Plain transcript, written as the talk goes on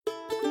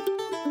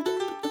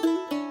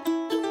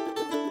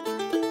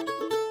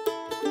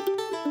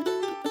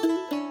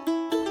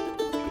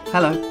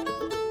Hello,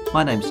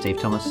 my name's Steve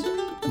Thomas,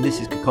 and this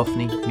is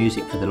Cacophony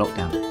Music for the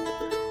Lockdown.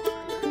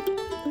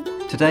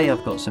 Today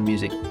I've got some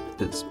music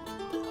that's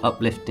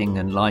uplifting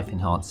and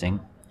life-enhancing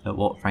at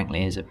what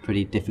frankly is a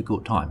pretty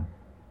difficult time.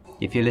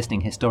 If you're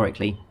listening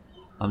historically,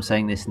 I'm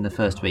saying this in the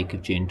first week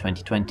of June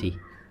 2020,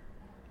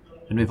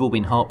 and we've all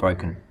been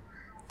heartbroken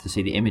to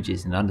see the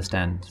images and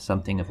understand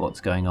something of what's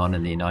going on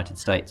in the United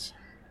States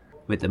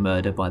with the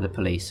murder by the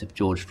police of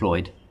George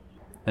Floyd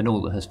and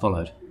all that has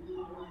followed.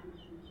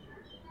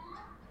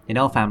 In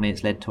our family,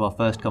 it's led to our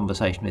first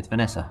conversation with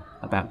Vanessa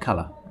about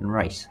colour and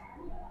race.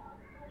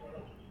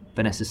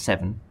 Vanessa's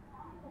 7,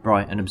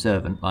 bright and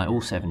observant like all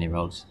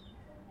 7-year-olds,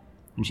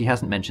 and she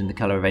hasn't mentioned the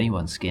colour of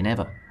anyone's skin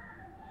ever,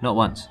 not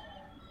once.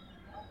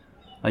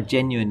 I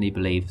genuinely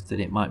believe that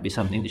it might be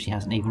something that she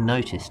hasn't even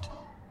noticed,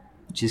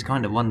 which is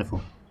kind of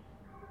wonderful.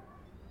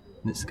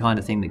 And it's the kind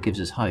of thing that gives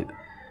us hope.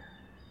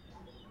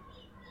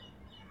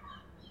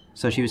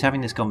 So she was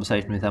having this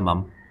conversation with her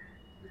mum,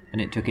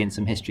 and it took in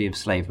some history of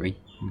slavery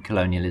and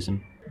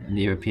colonialism and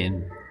the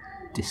European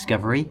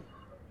discovery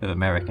of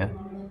America.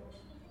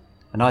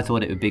 And I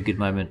thought it would be a good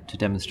moment to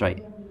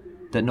demonstrate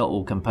that not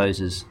all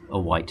composers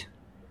are white,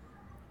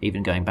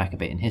 even going back a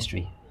bit in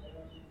history.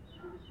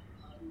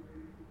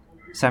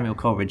 Samuel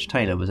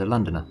Coleridge-Taylor was a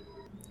Londoner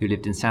who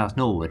lived in South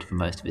Norwood for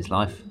most of his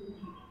life.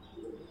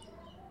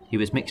 He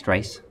was mixed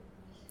race,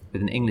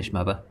 with an English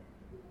mother,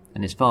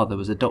 and his father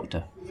was a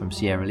doctor from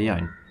Sierra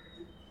Leone.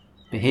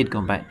 But he'd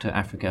gone back to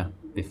Africa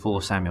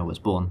before Samuel was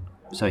born,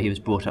 so he was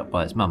brought up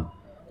by his mum.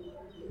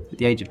 At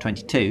the age of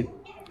 22,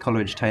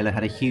 Coleridge-Taylor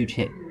had a huge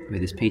hit with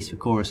his piece for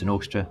chorus and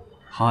orchestra,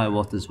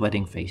 Hiawatha's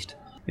Wedding Feast,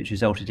 which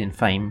resulted in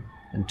fame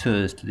and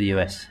tours to the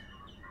US,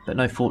 but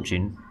no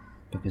fortune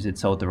because he'd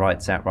sold the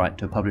rights outright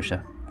to a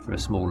publisher for a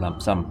small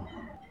lump sum.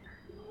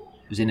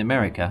 It was in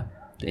America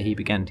that he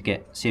began to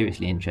get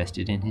seriously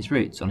interested in his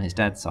roots on his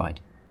dad's side,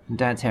 and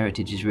Dad's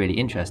heritage is really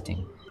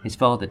interesting. His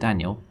father,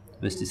 Daniel,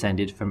 was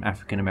descended from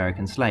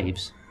African-American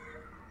slaves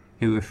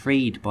who were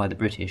freed by the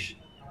British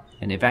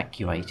and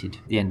evacuated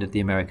at the end of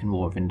the American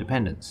War of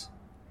Independence.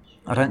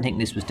 I don't think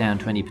this was down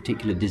to any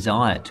particular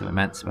desire to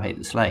emancipate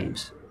the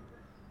slaves.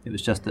 It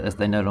was just that as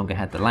they no longer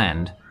had the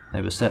land,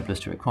 they were surplus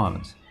to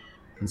requirements.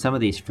 And some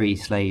of these free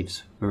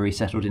slaves were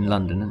resettled in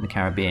London and the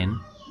Caribbean,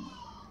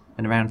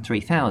 and around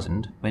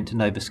 3,000 went to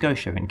Nova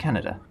Scotia in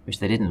Canada, which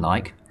they didn't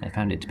like. They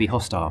found it to be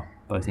hostile,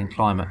 both in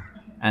climate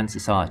and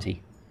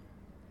society.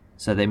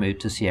 So they moved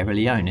to Sierra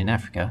Leone in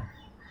Africa,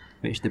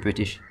 which the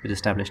British had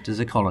established as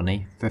a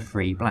colony for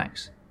free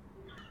blacks.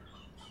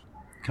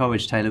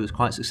 Coleridge-Taylor was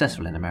quite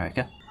successful in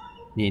America.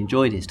 He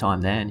enjoyed his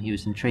time there and he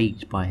was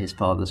intrigued by his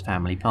father's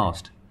family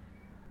past.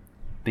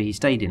 But he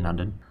stayed in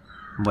London,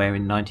 where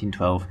in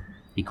 1912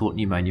 he caught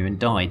pneumonia and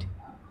died,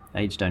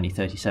 aged only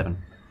 37.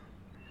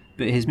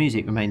 But his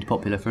music remained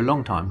popular for a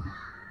long time,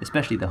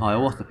 especially the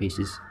Hiawatha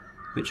pieces,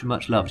 which were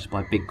much loved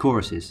by big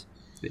choruses,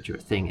 which are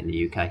a thing in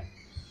the UK.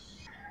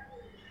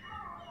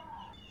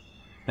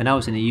 When I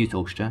was in a youth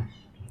orchestra,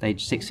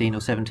 aged 16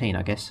 or 17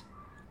 I guess,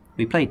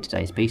 we played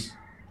today's piece,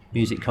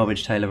 music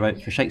Coleridge-Taylor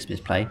wrote for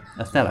Shakespeare's play,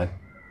 Othello.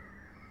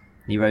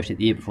 He wrote it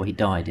the year before he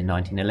died in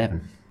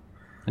 1911.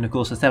 And of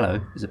course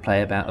Othello is a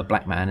play about a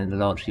black man in a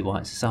largely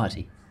white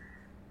society.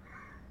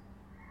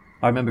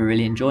 I remember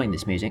really enjoying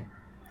this music,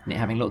 and it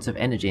having lots of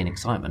energy and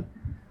excitement,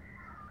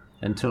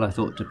 until I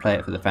thought to play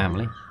it for the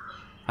family.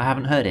 I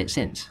haven't heard it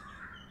since.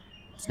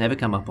 It's never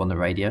come up on the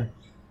radio,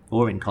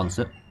 or in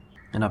concert,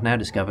 and I've now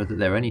discovered that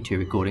there are only 2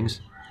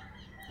 recordings,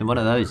 and one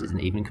of those isn't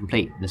even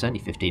complete. There's only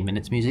 15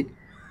 minutes music.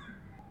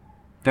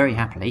 Very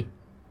happily,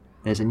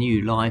 there's a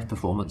new live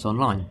performance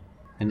online,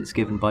 and it's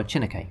given by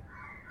Chineke,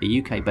 a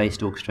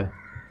UK-based orchestra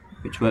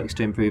which works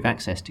to improve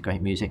access to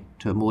great music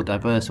to a more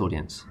diverse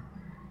audience,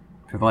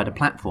 provide a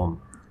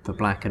platform for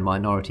black and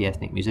minority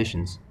ethnic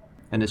musicians,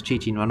 and as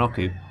Chichi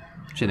Nwanoku,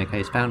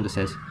 Chineke's founder,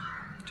 says,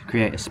 to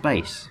create a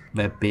space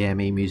where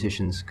BME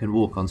musicians can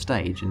walk on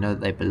stage and know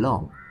that they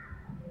belong,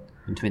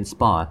 and to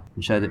inspire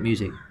and show that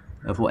music,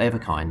 of whatever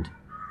kind,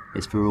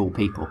 is for all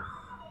people.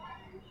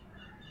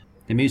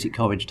 The music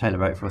Coleridge-Taylor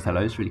wrote for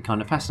Othello is really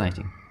kind of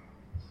fascinating.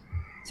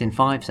 It's in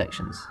 5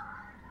 sections.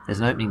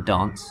 There's an opening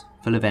dance,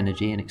 full of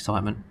energy and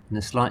excitement, and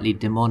a slightly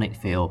demonic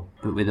feel,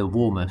 but with a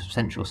warmer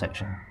central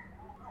section.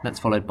 That's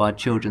followed by a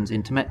children's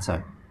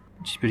intermezzo,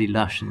 which is pretty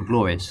lush and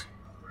glorious,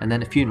 and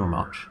then a funeral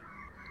march.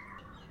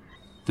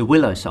 The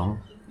Willow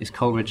Song is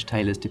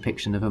Coleridge-Taylor's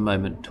depiction of a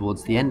moment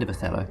towards the end of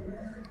Othello,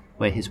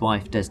 where his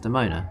wife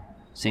Desdemona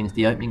sings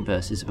the opening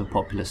verses of a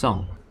popular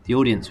song. The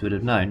audience would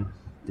have known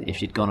that if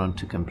she'd gone on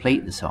to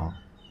complete the song,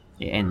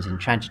 it ends in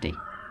tragedy.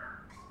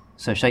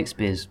 So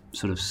Shakespeare's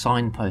sort of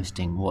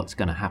signposting what's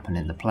going to happen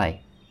in the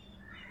play.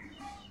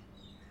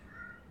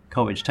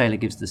 Coleridge-Taylor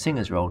gives the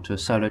singer's role to a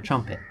solo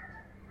trumpet.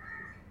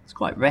 It's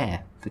quite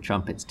rare for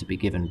trumpets to be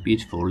given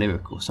beautiful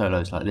lyrical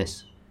solos like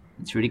this.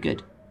 It's really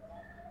good.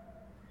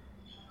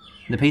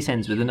 The piece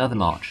ends with another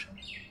march.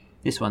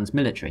 This one's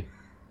military.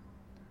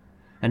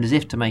 And as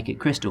if to make it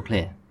crystal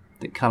clear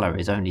that colour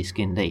is only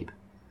skin deep,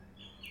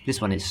 this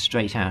one is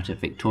straight out of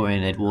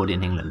Victorian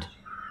Edwardian England.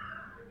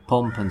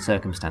 Pomp and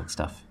circumstance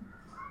stuff,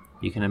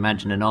 You can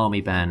imagine an army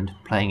band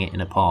playing it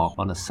in a park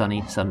on a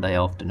sunny Sunday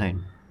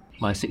afternoon.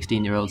 My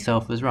 16-year-old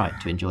self was right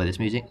to enjoy this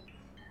music.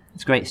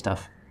 It's great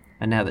stuff,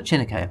 and now that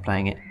Chineke are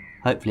playing it,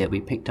 hopefully it'll be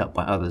picked up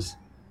by others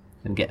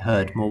and get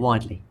heard more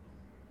widely.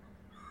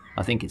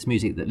 I think it's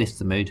music that lifts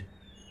the mood,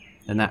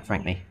 and that,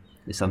 frankly,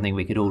 is something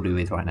we could all do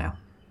with right now.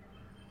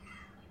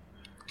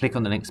 Click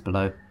on the links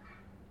below.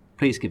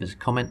 Please give us a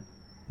comment,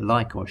 a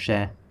like or a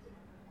share.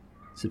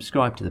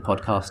 Subscribe to the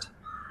podcast.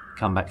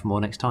 Come back for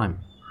more next time.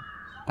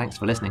 Thanks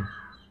for listening.